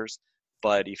quarters.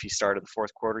 But if he started the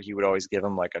fourth quarter, he would always give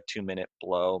him like a 2-minute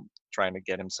blow, trying to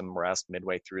get him some rest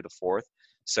midway through the fourth.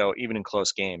 So even in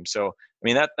close games. So, I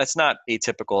mean, that's not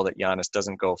atypical that Giannis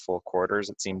doesn't go full quarters.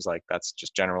 It seems like that's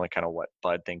just generally kind of what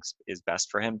Bud thinks is best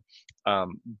for him.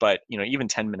 But, even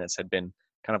 10 minutes had been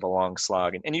kind of a long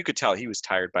slog. And you could tell he was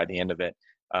tired by the end of it.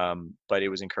 But it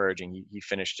was encouraging. He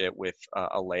finished it with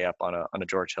a layup on a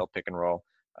George Hill pick and roll.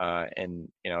 And,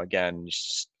 again,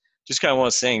 just kind of one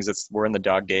of those things. We're in the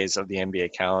dog days of the NBA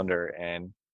calendar,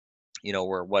 and,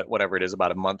 we're whatever it is,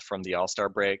 about a month from the All-Star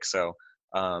break. So,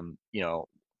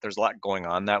 there's a lot going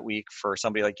on that week for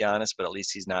somebody like Giannis, but at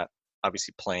least he's not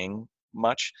obviously playing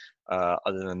much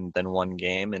other than one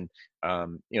game. And,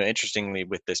 interestingly,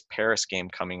 with this Paris game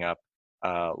coming up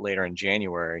later in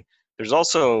January, there's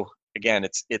also, again,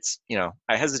 it's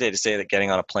I hesitate to say that getting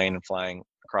on a plane and flying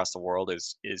across the world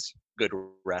is good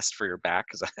rest for your back,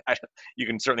 because you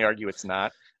can certainly argue it's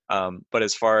not. But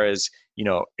as far as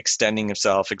extending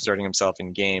himself, exerting himself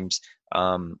in games,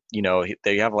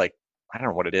 they have I don't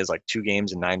know what it is, 2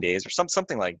 games in 9 days or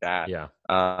something like that. Yeah.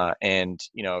 And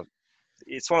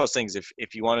it's one of those things.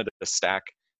 If you wanted to stack,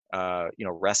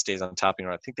 rest days on top,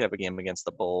 I think they have a game against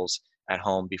the Bulls at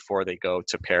home before they go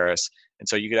to Paris, and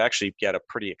so you could actually get a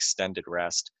pretty extended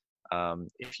rest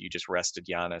if you just rested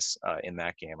Giannis in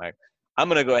that game. I'm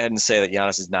going to go ahead and say that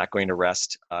Giannis is not going to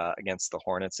rest against the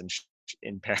Hornets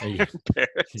in Paris.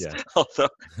 Yeah. Although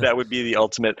that would be the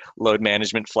ultimate load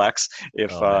management flex if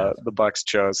the Bucks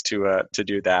chose to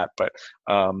do that. But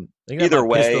either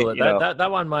way, that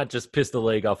one might just piss the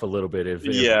league off a little bit if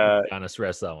Giannis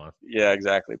rests that one. Yeah,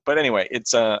 exactly. But anyway,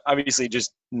 it's obviously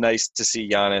just nice to see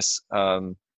Giannis,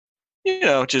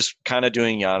 just kind of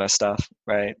doing Giannis stuff,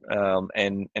 right?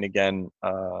 And again,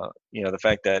 the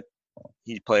fact that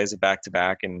he plays a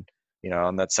back-to-back, and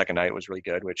on that second night was really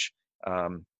good, which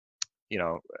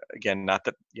again, not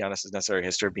that Giannis has necessarily a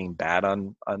history of being bad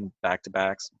on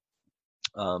back-to-backs.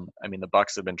 I mean, the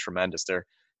Bucks have been tremendous. They're,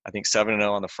 I think, 7-0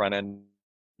 on the front end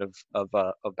of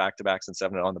back-to-backs and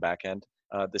 7-0 on the back end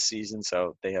this season.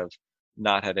 So they have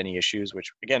not had any issues,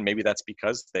 which, again, maybe that's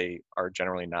because they are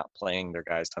generally not playing their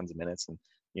guys tons of minutes, and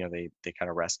they kind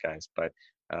of rest guys. But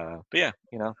yeah,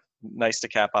 nice to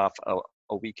cap off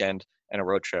a weekend and a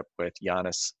road trip with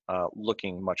Giannis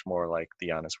looking much more like the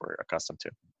Giannis we're accustomed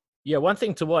to. Yeah, one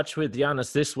thing to watch with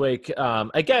Giannis this week,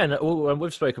 again, and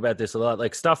we've spoke about this a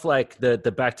lot, stuff like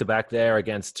the back-to-back there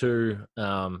against 2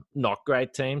 not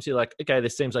great teams. You're like, okay,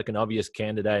 this seems like an obvious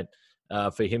candidate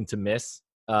for him to miss.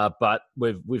 But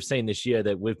we've seen this year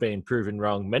that we've been proven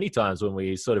wrong many times when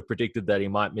we sort of predicted that he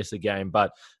might miss a game.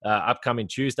 But upcoming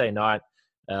Tuesday night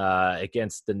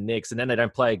against the Knicks, and then they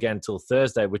don't play again until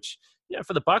Thursday, which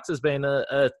for the Bucks has been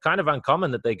a kind of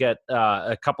uncommon that they get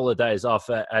a couple of days off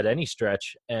at any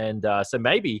stretch. And so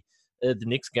maybe the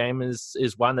Knicks game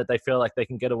is one that they feel like they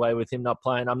can get away with him not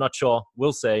playing. I'm not sure.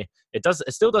 We'll see. It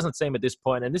still doesn't seem at this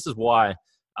point, and this is why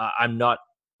I'm not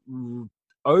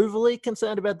overly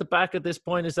concerned about the back at this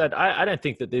point, is that I don't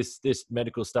think that this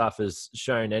medical staff has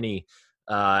shown any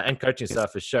and coaching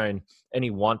staff has shown any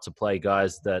want to play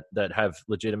guys that have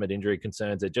legitimate injury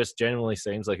concerns. It just generally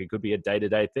seems like it could be a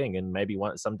day-to-day thing, and maybe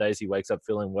some days he wakes up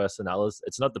feeling worse than others.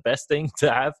 It's not the best thing to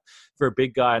have for a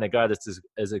big guy and a guy that's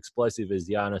as explosive as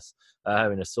Giannis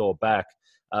having a sore back.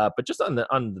 But just on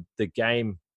the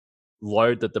game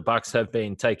load that the Bucks have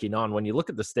been taking on, when you look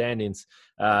at the standings,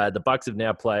 the Bucks have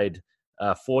now played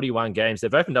 41 games.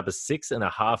 They've opened up a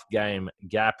 6.5 game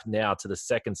gap now to the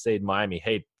second seed Miami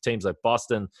Heat. Teams like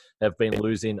Boston have been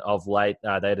losing of late. They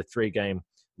had a 3-game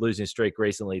losing streak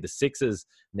recently. The Sixers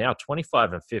now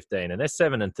 25-15, and they're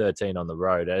 7-13 on the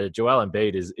road. Joel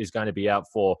Embiid is going to be out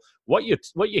for what you're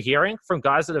hearing from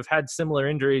guys that have had similar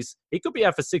injuries. He could be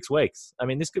out for 6 weeks. I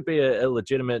mean, this could be a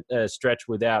legitimate stretch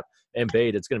without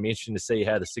Embiid. It's going to be interesting to see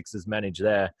how the Sixers manage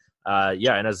there.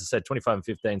 And as I said,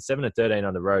 25-15, 7-13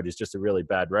 on the road is just a really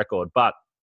bad record. But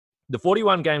the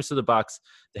 41 games for the Bucks,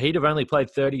 the Heat have only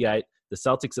played 38, the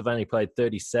Celtics have only played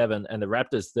 37, and the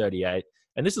Raptors 38.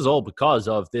 And this is all because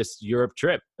of this Europe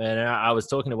trip. And I was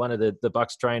talking to one of the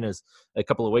Bucks trainers a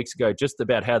couple of weeks ago just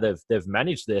about how they've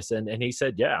managed this. And he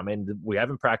said, yeah, I mean, we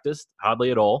haven't practiced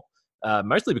hardly at all,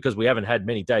 mostly because we haven't had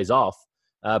many days off.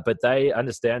 But they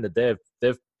understand that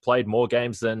they've played more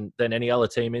games than any other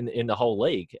team in the whole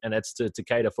league. And that's to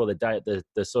cater for the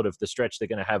sort of the stretch they're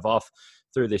going to have off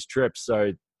through this trip.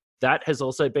 So that has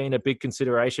also been a big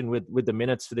consideration with the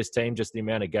minutes for this team, just the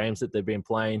amount of games that they've been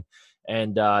playing.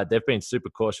 And they've been super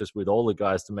cautious with all the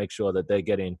guys to make sure that they're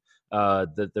getting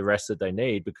the rest that they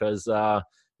need. Because,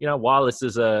 while this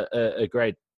is a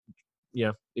great,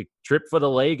 trip for the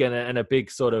league and a big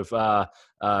sort of,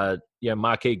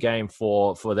 marquee game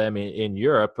for them in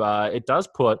Europe, it does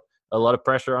put a lot of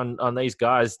pressure on these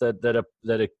guys that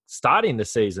are starting the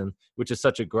season, which is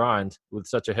such a grind with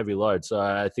such a heavy load. So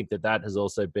I think that has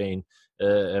also been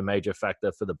a major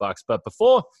factor for the Bucks. But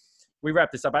before we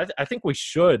wrap this up, I think we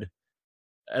should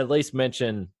at least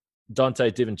mention Dante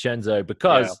DiVincenzo,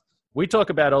 because we talk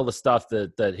about all the stuff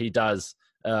that he does,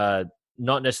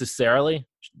 not necessarily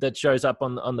that shows up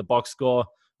on the box score.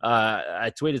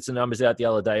 I tweeted some numbers out the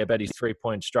other day about his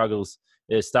 3-point struggles.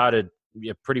 It started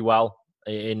pretty well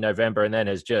in November and then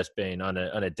has just been on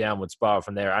a downward spiral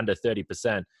from there, under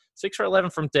 30%. 6 for 11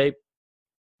 from deep.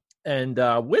 And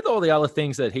with all the other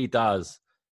things that he does,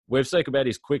 we've spoken about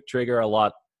his quick trigger a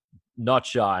lot, not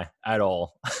shy at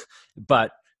all.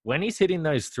 But when he's hitting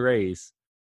those threes,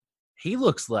 he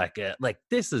looks like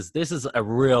this is a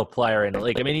real player in the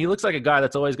league. I mean, he looks like a guy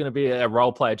that's always going to be a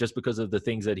role player just because of the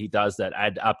things that he does that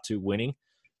add up to winning.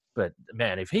 But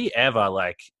man, if he ever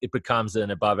it becomes an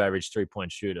above average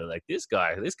 3-point shooter, this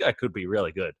guy could be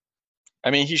really good. I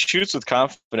mean, he shoots with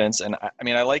confidence, and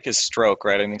I like his stroke,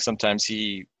 right? I think sometimes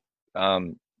he's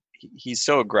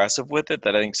so aggressive with it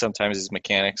that I think sometimes his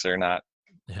mechanics are not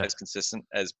as consistent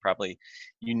as probably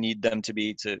you need them to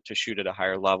be to shoot at a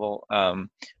higher level.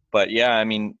 But yeah, I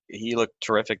mean, he looked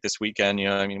terrific this weekend.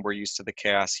 We're used to the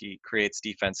chaos he creates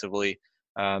defensively.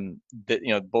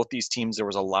 Both these teams, there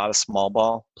was a lot of small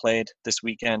ball played this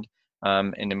weekend.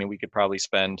 We could probably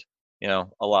spend, a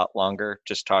lot longer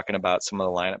just talking about some of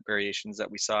the lineup variations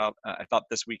that we saw. I thought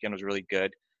this weekend was really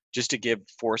good just to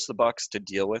force the Bucks to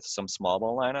deal with some small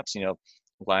ball lineups,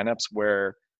 lineups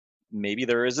where maybe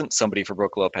there isn't somebody for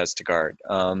Brook Lopez to guard.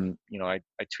 I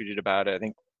tweeted about it. I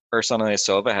think Ersan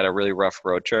Ilyasova had a really rough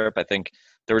road trip. I think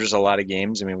there were just a lot of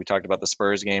games. I mean, we talked about the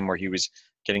Spurs game where he was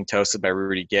getting toasted by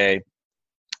Rudy Gay.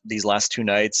 These last 2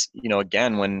 nights,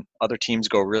 again, when other teams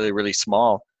go really, really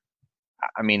small,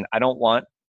 I mean, I don't want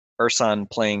Ersan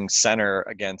playing center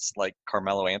against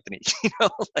Carmelo Anthony.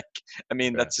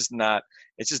 That's just not.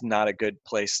 It's just not a good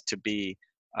place to be.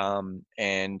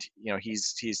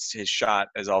 His shot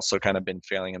has also kind of been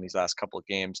failing in these last couple of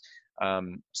games.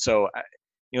 Sort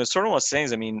of one of those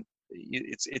things. I mean,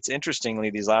 it's interestingly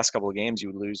these last couple of games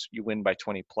you win by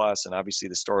 20 plus, and obviously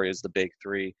the story is the big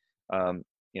three.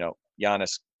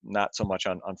 Giannis not so much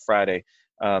on Friday,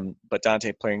 but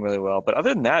Dante playing really well. But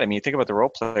other than that, I mean, you think about the role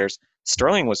players.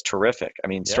 Sterling was terrific. I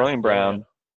mean, Sterling Brown,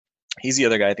 he's the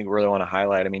other guy I think we really want to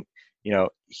highlight. I mean,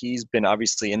 he's been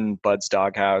obviously in Bud's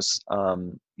doghouse.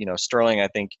 Sterling, I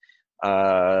think,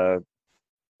 one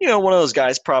of those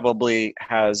guys probably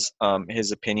has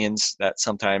his opinions that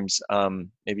sometimes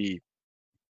maybe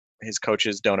his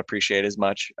coaches don't appreciate as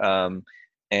much.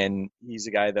 And he's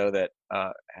a guy, though, that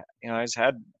has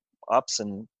had ups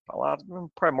and a lot of them,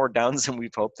 probably more downs than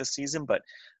we've hoped this season. But,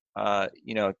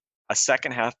 a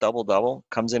second half double-double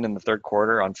comes in the third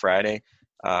quarter on Friday.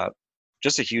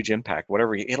 Just a huge impact.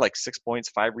 Whatever, he hit 6 points,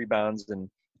 5 rebounds, and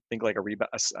I think a rebound,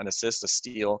 an assist, a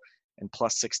steal, and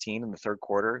plus 16 in the third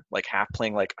quarter, half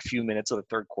playing a few minutes of the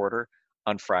third quarter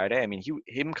on Friday. I mean,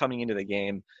 him coming into the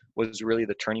game was really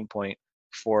the turning point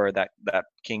for that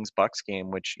Kings-Bucks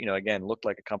game, which, again, looked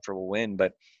like a comfortable win.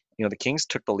 But, the Kings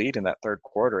took the lead in that third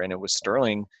quarter, and it was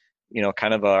Sterling,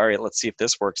 kind of all right, let's see if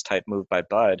this works type move by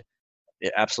Bud.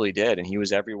 It absolutely did, and he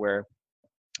was everywhere.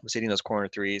 Was hitting those corner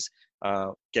threes,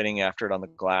 getting after it on the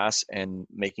glass and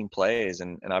making plays.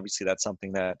 And obviously that's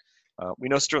something that we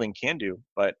know Sterling can do,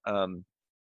 but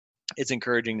it's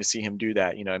encouraging to see him do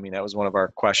that. I mean, that was one of our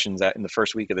questions that in the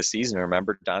first week of the season.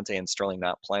 Remember, Dante and Sterling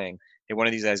not playing. Hey, one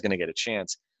of these guys going to get a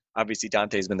chance. Obviously,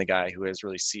 Dante's been the guy who has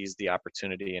really seized the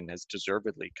opportunity and has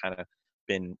deservedly kind of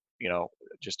been,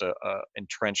 just a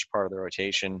entrenched part of the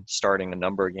rotation, starting a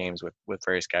number of games with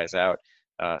various guys out.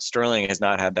 Sterling has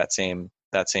not had that same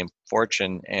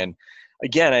fortune. And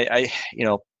again, I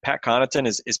Pat Connaughton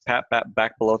is Pat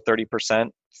back below 30%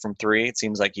 from three. It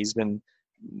seems like he's been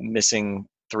missing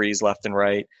threes left and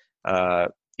right.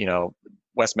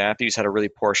 Wes Matthews had a really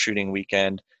poor shooting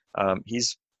weekend.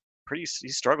 He's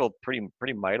struggled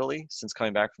pretty mightily since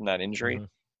coming back from that injury. Mm-hmm.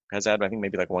 Has had, I think,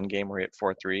 maybe like one game where he hit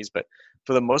 4 threes, but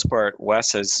for the most part,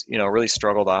 Wes has really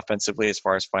struggled offensively as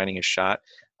far as finding his shot.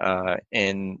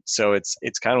 And so it's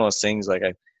kind of one of those things like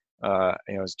I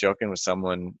was joking with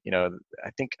someone.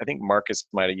 I think Marcus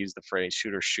might have used the phrase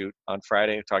 "shoot or shoot" on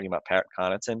Friday, talking about Pat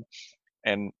Connaughton,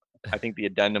 and I think the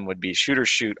addendum would be "shoot or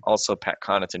shoot." Also, Pat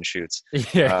Connaughton shoots,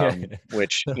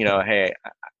 which hey,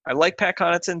 I like Pat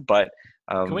Connaughton, but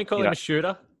can we call him a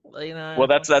shooter? Well,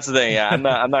 that's the thing. Yeah, I'm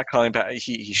not calling Pat.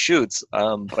 He shoots,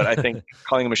 but I think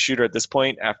calling him a shooter at this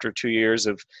point, after 2 years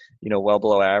of well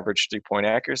below average 3-point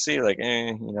accuracy, like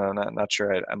not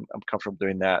sure I'm comfortable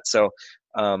doing that. So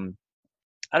I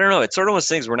don't know. It's sort of one of those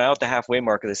things. We're now at the halfway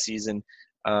mark of the season,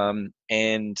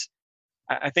 and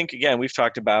I think again we've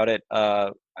talked about it.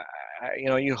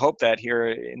 You hope that here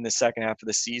in the second half of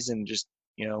the season, just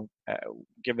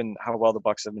given how well the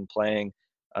Bucks have been playing.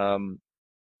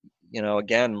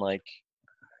 Again, like,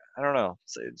 I don't know,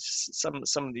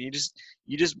 some you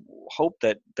just hope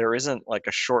that there isn't like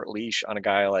a short leash on a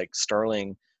guy like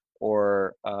Sterling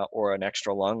or an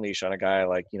extra long leash on a guy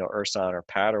like, Ersan or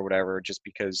Pat or whatever, just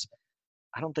because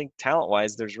I don't think talent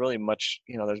wise, there's really much,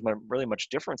 there's really much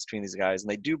difference between these guys,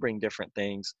 and they do bring different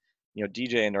things.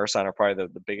 DJ and Ersan are probably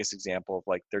the biggest example of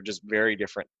like, they're just very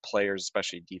different players,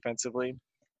 especially defensively.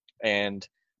 And,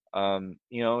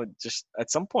 just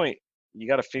at some point, you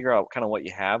got to figure out kind of what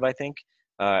you have, I think,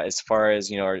 as far as,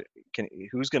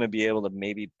 who's going to be able to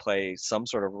maybe play some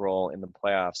sort of role in the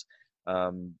playoffs.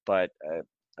 But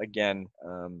again,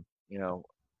 I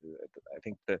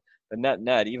think the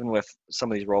net, even with some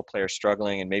of these role players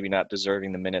struggling and maybe not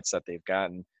deserving the minutes that they've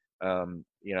gotten,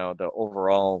 the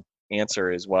overall answer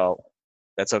is, well,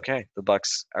 that's okay. The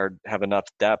Bucks have enough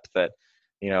depth that,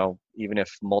 even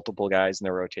if multiple guys in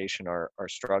their rotation are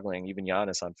struggling, even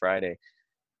Giannis on Friday,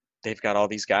 they've got all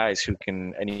these guys who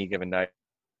can any given night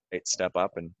step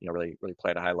up and really play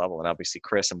at a high level. And obviously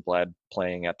Chris and Bled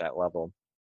playing at that level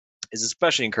is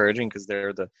especially encouraging because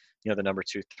they're the number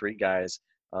 2-3 guys.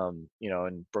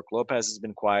 And Brook Lopez has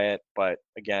been quiet, but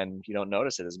again, you don't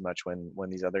notice it as much when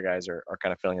these other guys are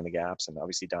kind of filling in the gaps. And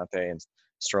obviously Dante and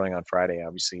Sterling on Friday,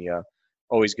 obviously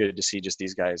always good to see just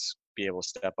these guys be able to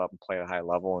step up and play at a high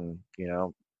level. And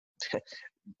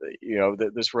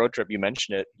this road trip, you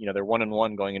mentioned it, they're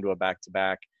 1-1 going into a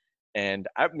back-to-back. And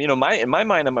in my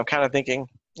mind, I'm kind of thinking,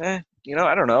 I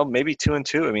don't know, maybe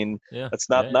 2-2. I mean, that's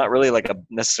not really like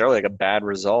necessarily like a bad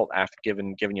result after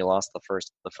given you lost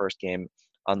the first game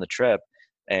on the trip.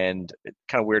 And it's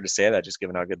kind of weird to say that just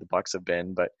given how good the Bucks have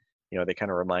been, but they kind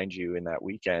of remind you in that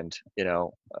weekend, they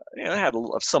had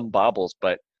some bobbles,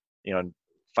 but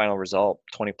final result,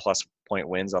 20+ point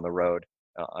wins on the road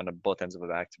on both ends of a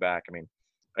back-to-back. I mean,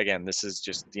 again, this is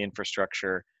just the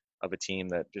infrastructure of a team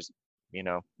that just,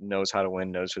 knows how to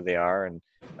win, knows who they are. And,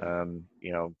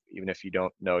 even if you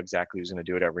don't know exactly who's going to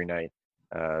do it every night,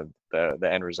 the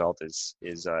end result is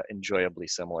enjoyably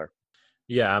similar.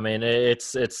 Yeah, I mean,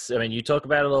 you talk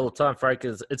about it all the time, Frank,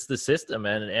 because it's the system.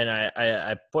 And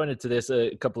I pointed to this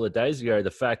a couple of days ago,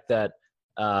 the fact that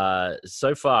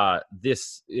so far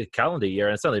this calendar year,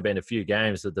 and it's only been a few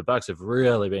games, that the Bucks have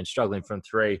really been struggling from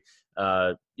three.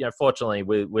 Fortunately,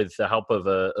 with the help of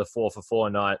a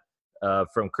 4-for-4 night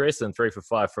from Chris and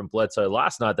 3-for-5 from Bledsoe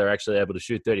last night, they're actually able to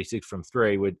shoot 36%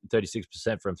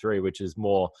 from three, which is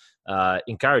more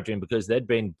encouraging because they'd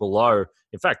been below.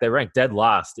 In fact, they ranked dead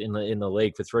last in the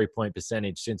league for 3-point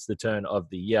percentage since the turn of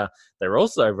the year. They're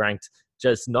also ranked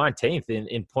just 19th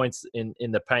in points in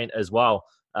the paint as well.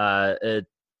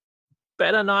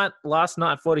 Better night last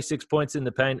night, 46 points in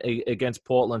the paint against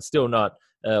Portland. Still not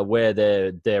where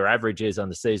their average is on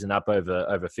the season, up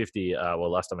over 50.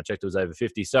 Last time I checked, it was over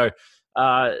 50. So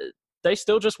they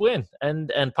still just win,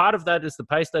 and part of that is the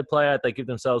pace they play at. They give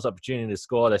themselves opportunity to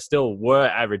score. They still were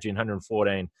averaging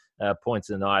 114 points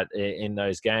a night in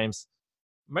those games.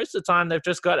 Most of the time, they've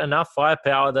just got enough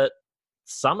firepower that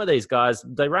some of these guys,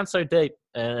 they run so deep,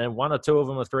 and one or two of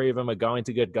them or three of them are going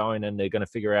to get going, and they're going to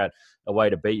figure out a way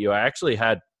to beat you. I actually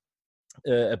had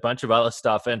a bunch of other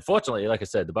stuff. And fortunately, like I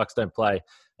said, the Bucks don't play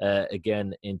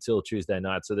again until Tuesday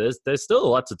night. So there's still a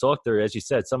lot to talk through. As you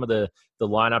said, some of the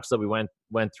lineups that we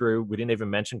went through, we didn't even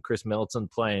mention Chris Middleton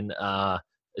playing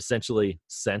essentially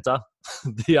center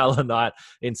the other night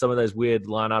in some of those weird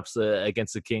lineups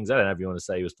against the Kings. I don't know if you want to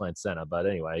say he was playing center, but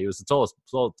anyway, he was the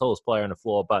tallest player on the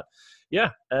floor. But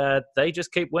yeah, they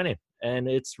just keep winning. And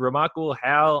it's remarkable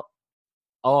how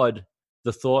odd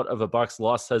the thought of a Bucks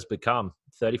loss has become.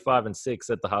 35-6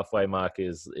 at the halfway mark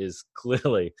is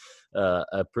clearly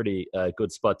a pretty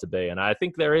good spot to be. And I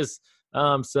think there is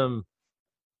some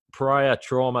prior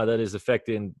trauma that is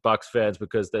affecting Bucks fans,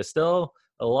 because there's still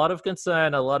a lot of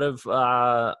concern, a lot of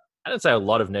I don't say a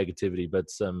lot of negativity, but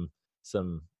some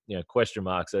question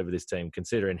marks over this team,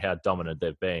 considering how dominant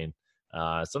they've been.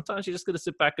 Sometimes you just got to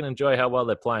sit back and enjoy how well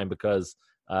they're playing, because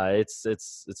it's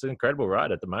an incredible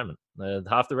ride at the moment.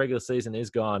 Half the regular season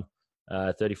is gone.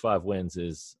 35 wins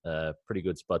is a pretty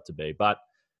good spot to be. But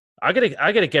I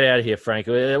gotta get out of here, Frank.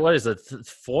 What is it?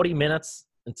 40 minutes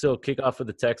until kickoff for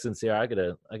the Texans here. I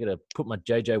gotta put my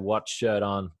JJ Watt shirt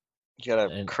on. You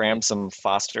gotta cram some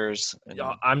Fosters.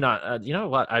 I'm not. You know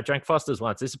what? I drank Foster's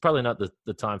once. This is probably not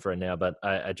the time for it now, but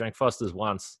I drank Foster's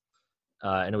once,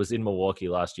 and it was in Milwaukee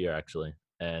last year, actually.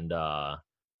 And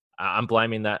I'm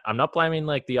blaming that. I'm not blaming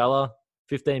like the other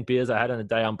 15 beers I had in a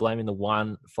day. I'm blaming the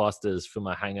one Foster's for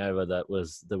my hangover that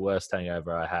was the worst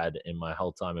hangover I had in my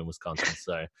whole time in Wisconsin.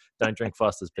 So don't drink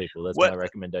Foster's, people. That's my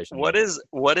recommendation.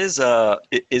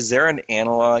 Is there an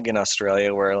analog in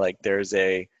Australia where like there's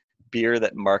a beer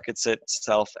that markets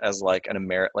itself as like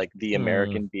the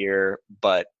American beer,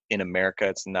 but in America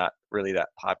it's not really that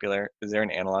popular? Is there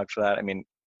an analog for that? I mean,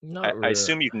 I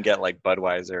assume you can get like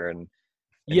Budweiser and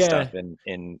stuff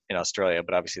in Australia,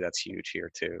 but obviously that's huge here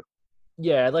too.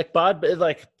 Yeah, like Bud,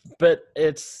 but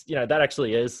it's, that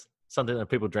actually is something that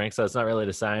people drink, so it's not really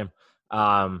the same.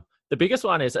 The biggest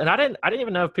one is, and I didn't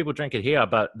even know if people drink it here,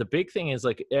 but the big thing is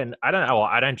like, and I don't know,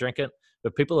 I don't drink it,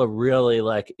 but people are really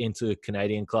like into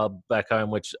Canadian Club back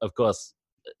home, which of course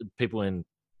people in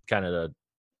Canada,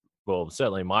 well,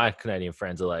 certainly my Canadian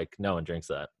friends are like, no one drinks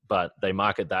that, but they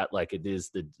market that like it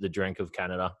is the drink of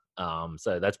Canada.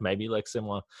 So that's maybe like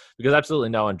similar, because absolutely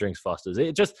no one drinks Foster's.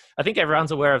 I think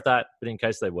everyone's aware of that, but in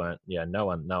case they weren't, no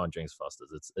one drinks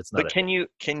Foster's. It's not. But can you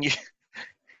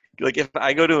like, if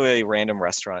I go to a random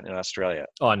restaurant in Australia?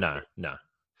 Oh no.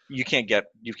 You can't get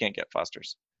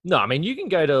Foster's. No, I mean, you can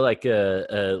go to like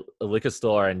a liquor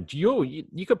store and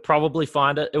you could probably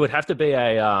find it. It would have to be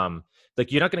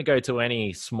like, you're not going to go to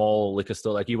any small liquor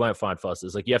store. Like, you won't find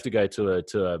Foster's. Like, you have to go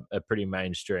to a pretty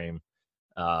mainstream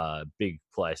big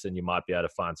place, and you might be able to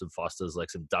find some Foster's, like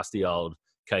some dusty old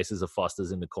cases of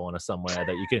Foster's in the corner somewhere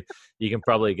that you can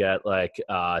probably get like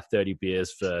 30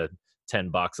 beers for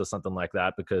 $10 or something like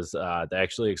that, because they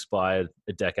actually expired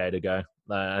a decade ago.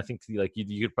 I think like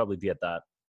you could probably get that.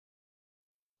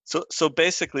 So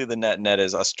basically the net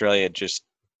is Australia just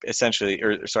essentially,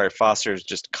 Foster's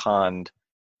just conned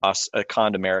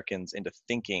Americans into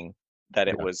thinking that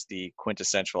it was the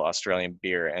quintessential Australian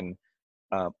beer. And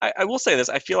I will say this: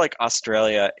 I feel like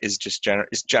Australia is just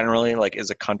generally like as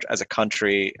a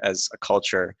country, as a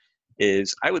culture,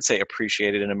 is, I would say,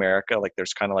 appreciated in America. Like,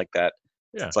 there's kind of like that.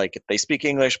 Yeah. It's like they speak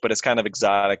English, but it's kind of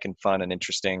exotic and fun and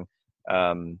interesting.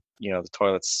 The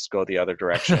toilets go the other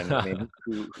direction. I mean,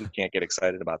 who can't get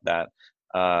excited about that?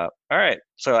 All right.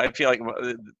 So I feel like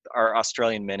our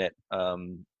Australian minute,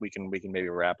 we can maybe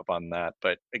wrap up on that.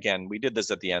 But again, we did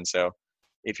this at the end, so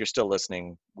if you're still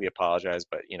listening, we apologize.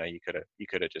 But you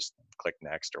could have just clicked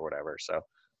next or whatever. So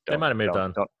they might have moved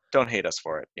on. Don't hate us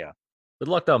for it. Yeah. With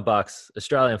Locked On Bucks,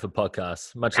 Australian for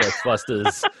podcasts, much like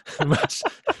Foster's, much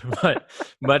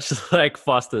like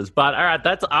Foster's. But all right,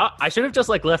 I should have just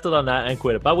like left it on that and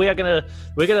quit it. But we're gonna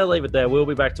leave it there. We'll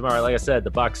be back tomorrow. Like I said, the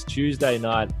Bucks Tuesday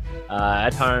night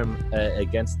at home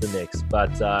against the Knicks.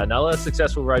 But another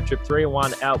successful road trip,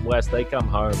 3-1 out west. They come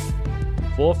home.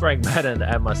 For Frank Madden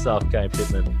and myself, Kane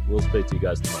Pittman, we'll speak to you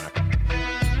guys tomorrow.